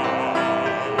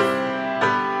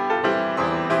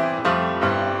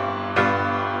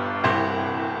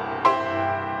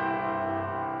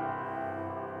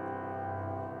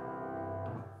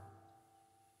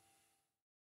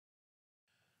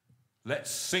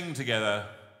 Let's sing together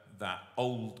that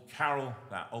old carol,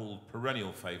 that old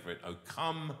perennial favourite, O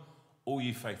come, all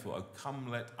ye faithful, O come,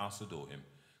 let us adore him,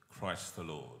 Christ the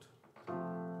Lord.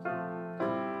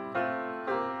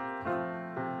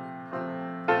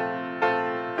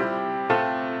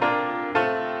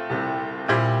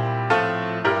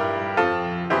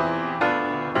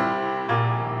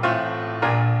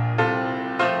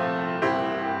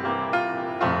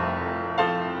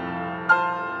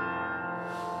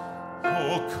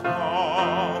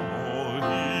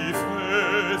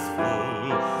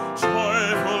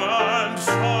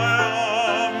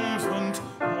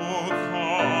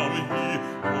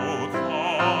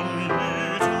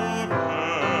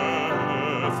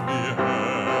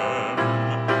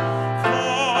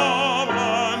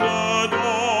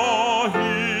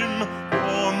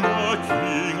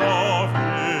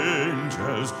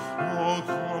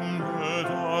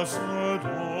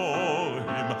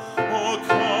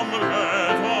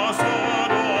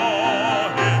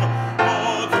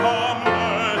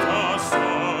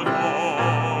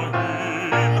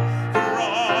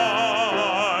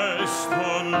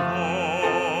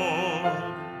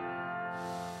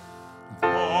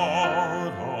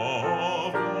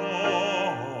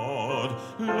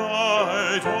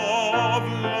 light of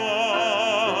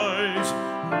light,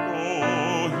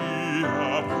 though he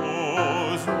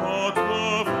abhors not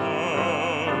the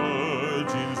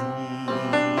virgin's womb.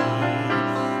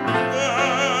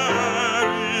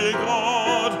 Very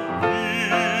God,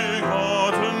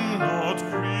 begotten, not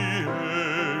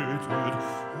created.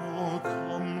 Oh,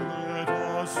 come, let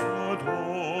us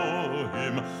adore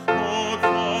him. Oh,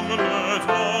 come, let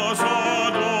us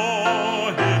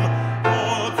adore him.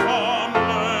 Oh, come,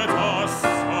 let us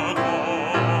adore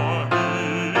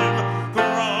him.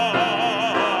 Christ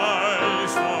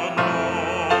the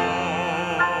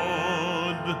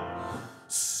Lord.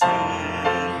 Sing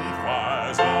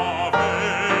choirs of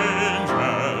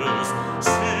angels,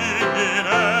 sing in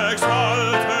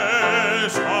exaltation,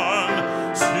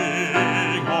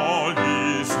 sing all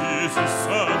ye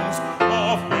citizens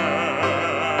of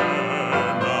heaven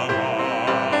above.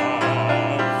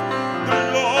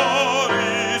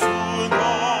 Glory to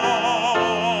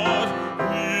God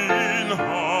in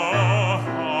her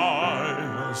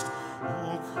highest.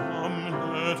 Oh, come,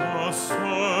 let us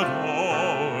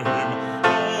adore him.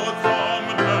 Oh, come,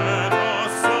 let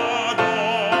us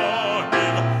adore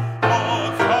him. Oh,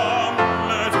 come,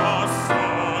 let us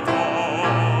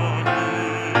adore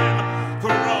him.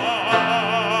 Christ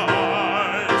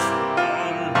the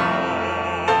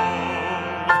Lord.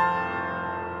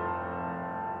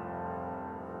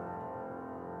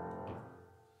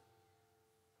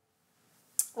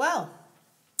 Well,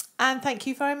 and thank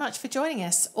you very much for joining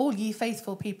us, all ye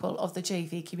faithful people of the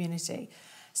JV community.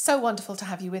 So wonderful to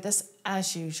have you with us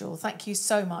as usual. Thank you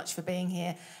so much for being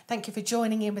here. Thank you for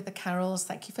joining in with the carols.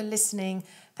 Thank you for listening.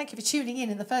 Thank you for tuning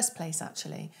in the first place,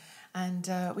 actually. And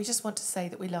we just want to say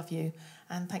that we love you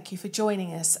and thank you for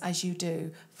joining us as you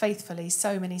do faithfully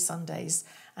so many Sundays.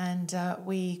 And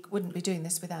we wouldn't be doing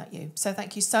this without you. So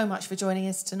thank you so much for joining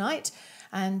us tonight.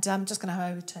 And I'm just going to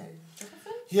hand over to Jonathan.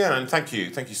 Yeah, and thank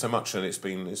you so much. And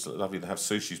it's lovely to have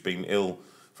Sue. She's been ill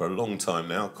for a long time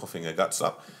now, coughing her guts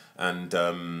up, and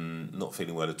not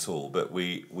feeling well at all. But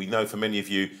we know for many of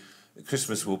you,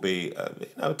 Christmas will be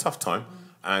a tough time,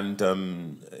 and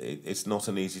it's not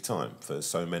an easy time for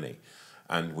so many.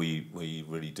 And we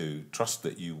really do trust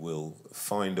that you will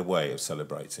find a way of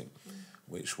celebrating,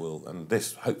 which will, and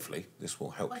this, hopefully, this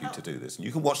will help you to do this. And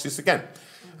you can watch this again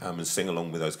and sing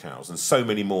along with those carols. And so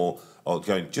many more are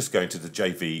going to the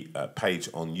JV page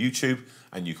on YouTube,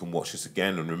 and you can watch this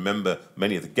again and remember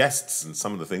many of the guests and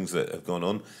some of the things that have gone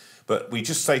on. But we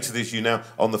just say to this you now,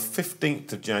 on the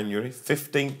 15th of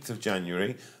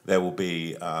January, there will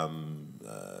be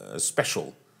a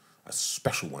special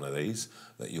one of these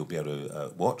that you'll be able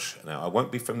to watch. Now, I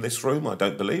won't be from this room, I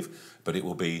don't believe, but it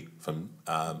will be from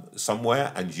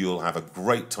somewhere, and you'll have a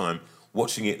great time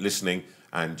watching it, listening,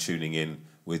 and tuning in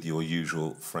with your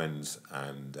usual friends,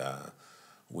 and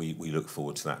we look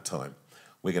forward to that time.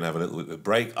 We're going to have a little bit of a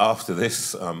break after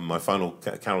this. My final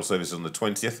carol service is on the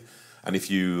 20th, and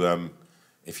if you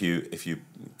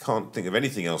can't think of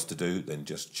anything else to do, then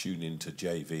just tune in to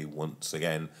JV once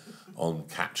again on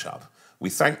Catch Up. We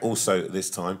thank also this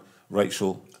time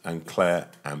Rachel and Claire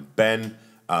and Ben,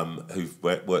 who've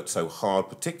worked so hard,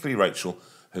 particularly Rachel,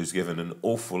 who's given an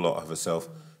awful lot of herself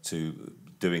to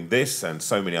doing this and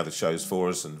so many other shows for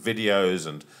us and videos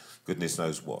and goodness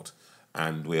knows what.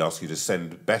 And we ask you to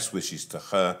send best wishes to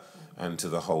her and to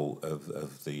the whole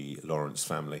of the Lawrence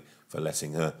family for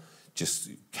letting her just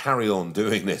carry on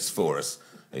doing this for us.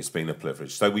 It's been a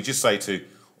privilege. So we just say to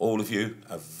all of you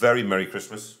a very Merry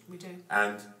Christmas. We do.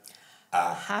 And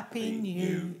a Happy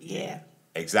New Year.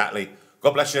 Exactly.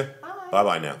 God bless you. Bye.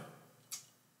 Bye-bye now.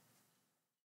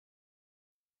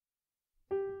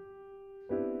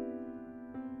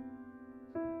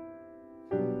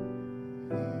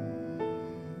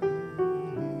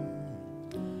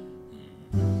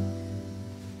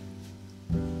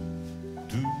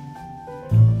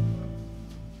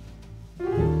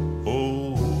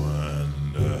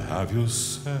 Have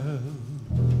yourself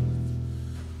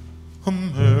a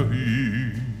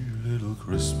merry little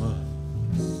Christmas.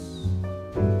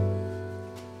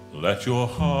 Let your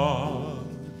heart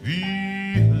be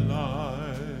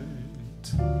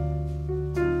light.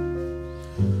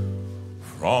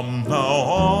 From now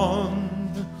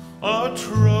on, our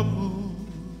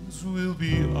troubles will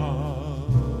be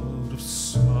out of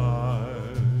sight.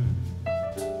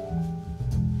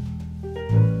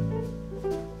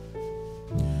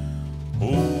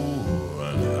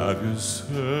 Have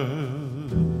yourself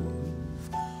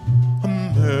a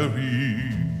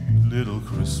merry little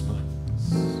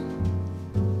Christmas.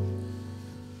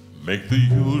 Make the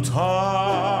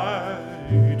Yuletide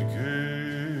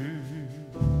gay.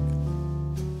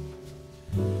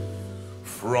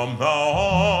 From now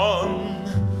on,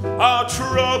 our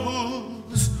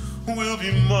troubles will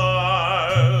be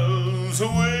miles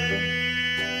away.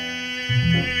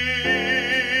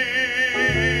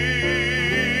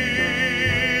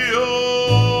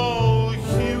 Oh,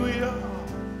 here we are,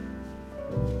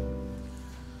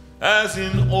 as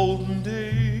in olden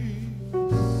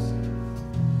days,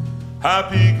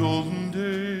 happy golden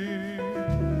days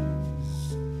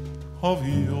of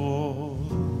yore.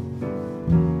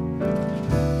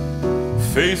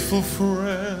 Faithful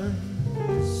friends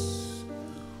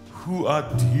who are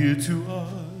dear to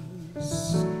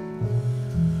us,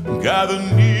 gather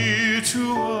near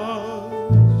to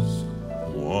us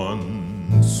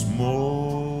once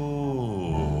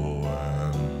more,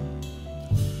 and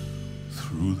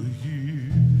through the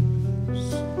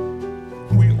years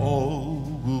we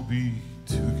all will be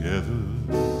together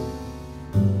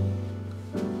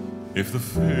if the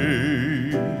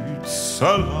fates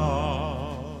allow.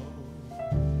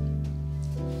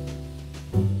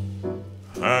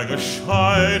 Hang a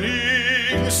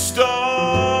shining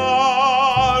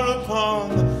star upon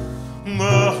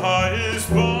the highest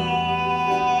bar,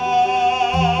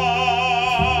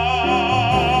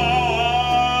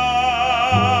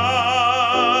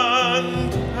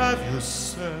 and have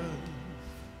yourself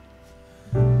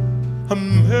a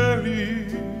merry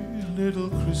little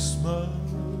Christmas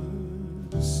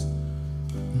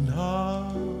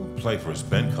now. Play for us,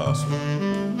 Ben Castle.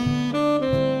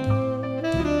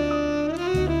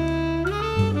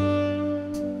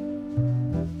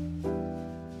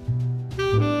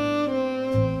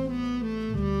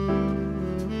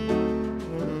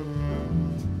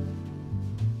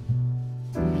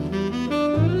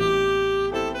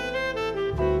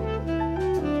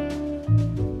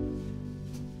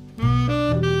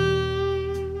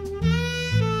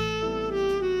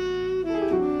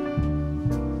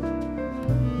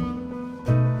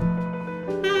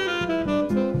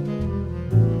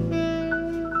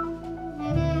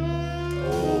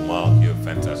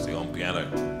 Fantastic on piano.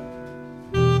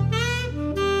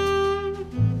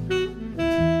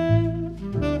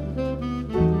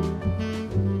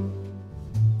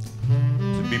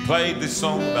 To be played this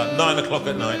song about 9 o'clock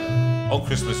at night on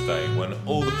Christmas Day, when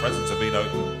all the presents have been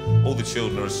opened, all the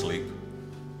children are asleep,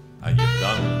 and you've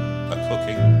done the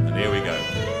cooking, and here we go.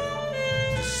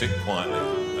 Just sit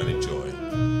quietly and enjoy.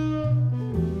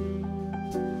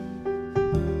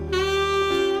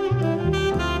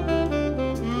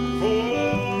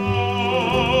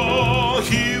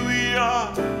 Here we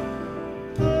are,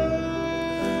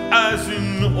 as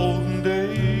in olden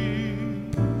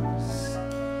days,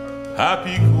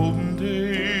 happy golden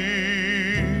days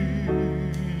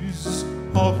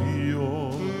of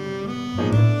yore.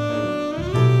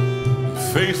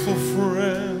 Faithful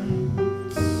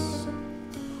friends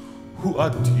who are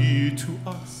dear to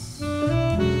us,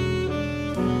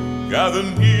 gather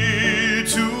near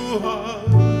to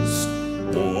us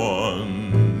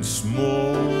once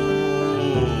more.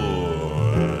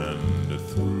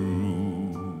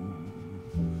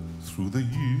 Through the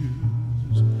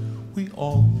years, we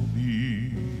all will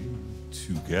be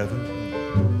together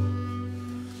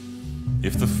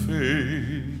if the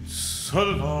fates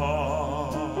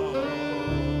allow.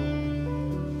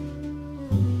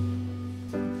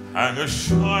 Hang a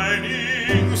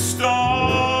shining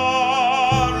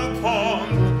star upon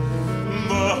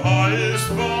the highest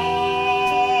bar,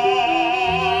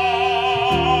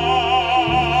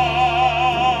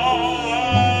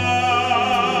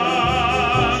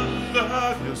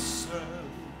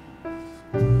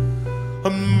 a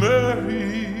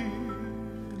merry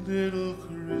little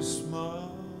Christmas.